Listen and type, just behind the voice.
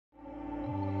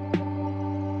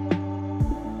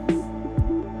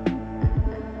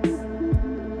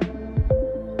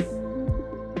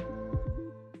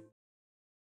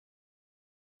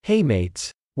Hey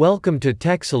mates, welcome to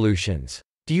Tech Solutions.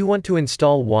 Do you want to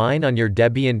install Wine on your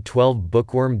Debian 12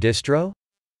 Bookworm distro?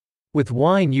 With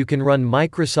Wine you can run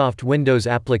Microsoft Windows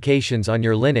applications on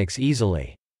your Linux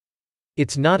easily.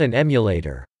 It's not an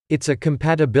emulator. It's a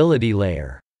compatibility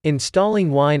layer.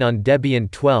 Installing Wine on Debian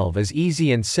 12 is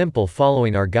easy and simple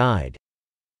following our guide.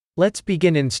 Let's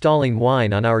begin installing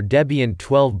Wine on our Debian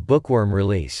 12 Bookworm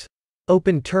release.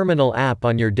 Open Terminal app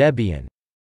on your Debian.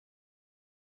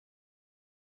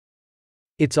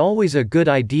 It's always a good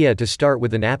idea to start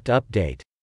with an apt update.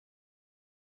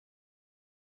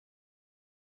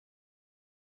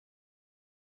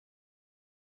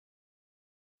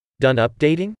 Done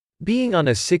updating? Being on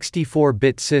a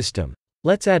 64-bit system,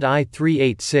 let's add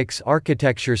i386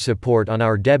 architecture support on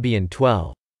our Debian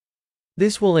 12.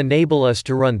 This will enable us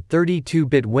to run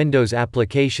 32-bit Windows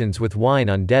applications with Wine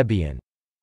on Debian.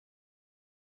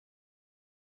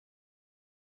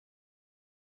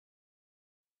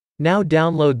 Now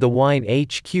download the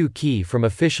WineHQ key from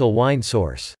official Wine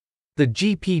source. The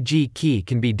GPG key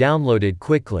can be downloaded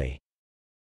quickly.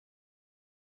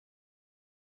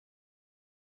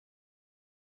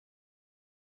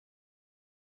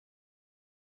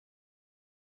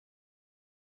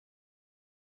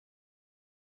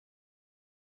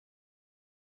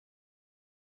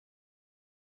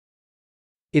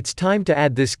 It's time to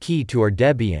add this key to our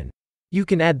Debian. You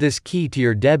can add this key to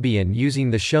your Debian using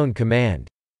the shown command.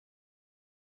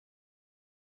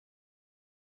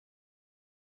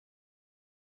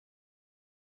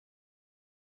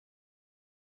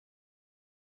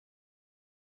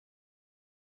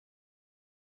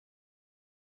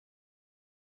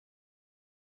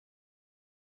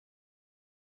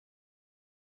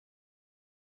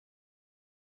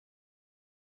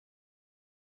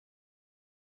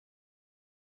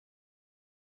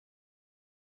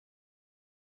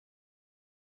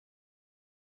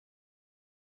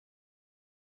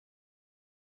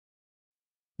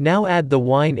 Now add the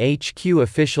WineHQ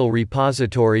official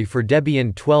repository for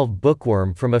Debian 12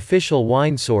 Bookworm from official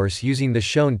Wine source using the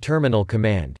shown terminal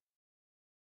command.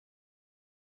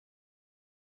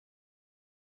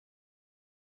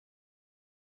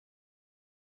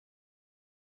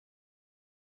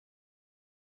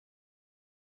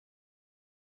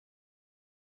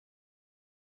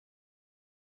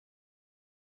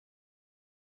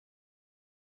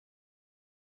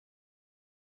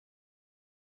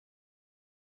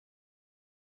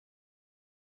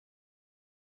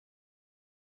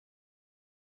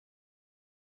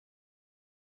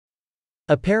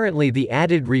 Apparently the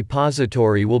added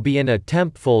repository will be in a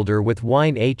temp folder with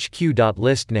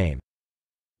winehq.list name.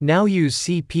 Now use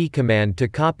cp command to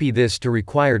copy this to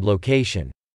required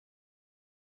location.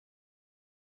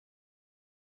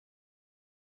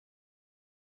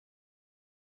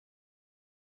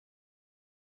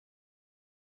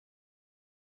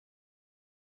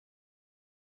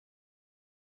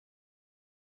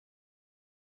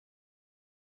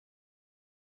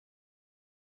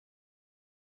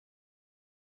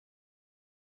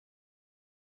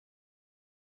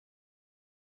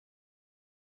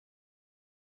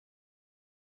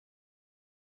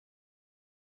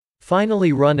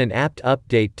 Finally run an apt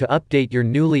update to update your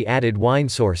newly added Wine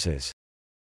sources.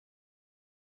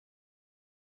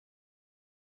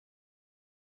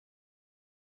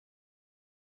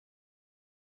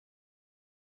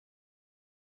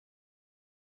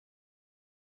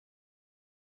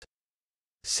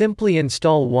 Simply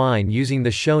install Wine using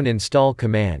the shown install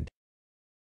command.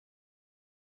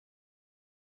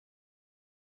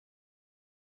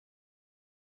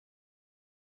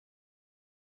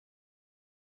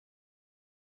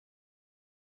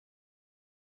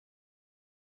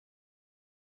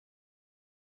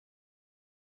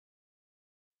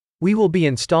 We will be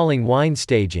installing Wine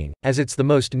Staging, as it's the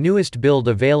most newest build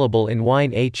available in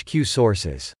WineHQ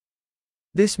sources.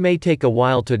 This may take a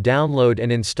while to download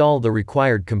and install the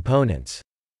required components.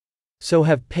 So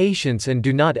have patience and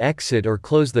do not exit or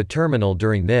close the terminal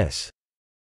during this.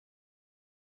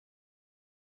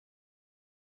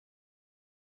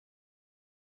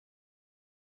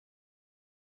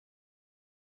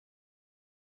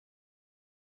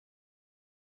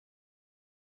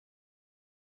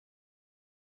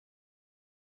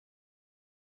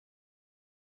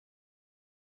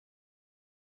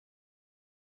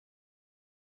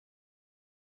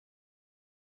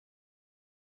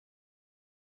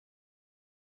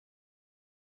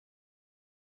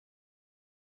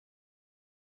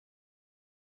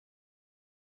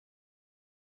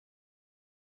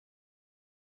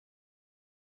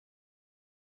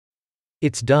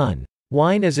 It's done.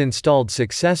 Wine is installed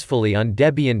successfully on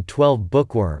Debian 12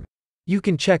 Bookworm. You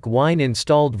can check Wine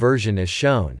installed version as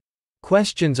shown.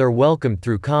 Questions are welcomed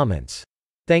through comments.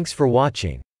 Thanks for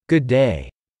watching. Good day.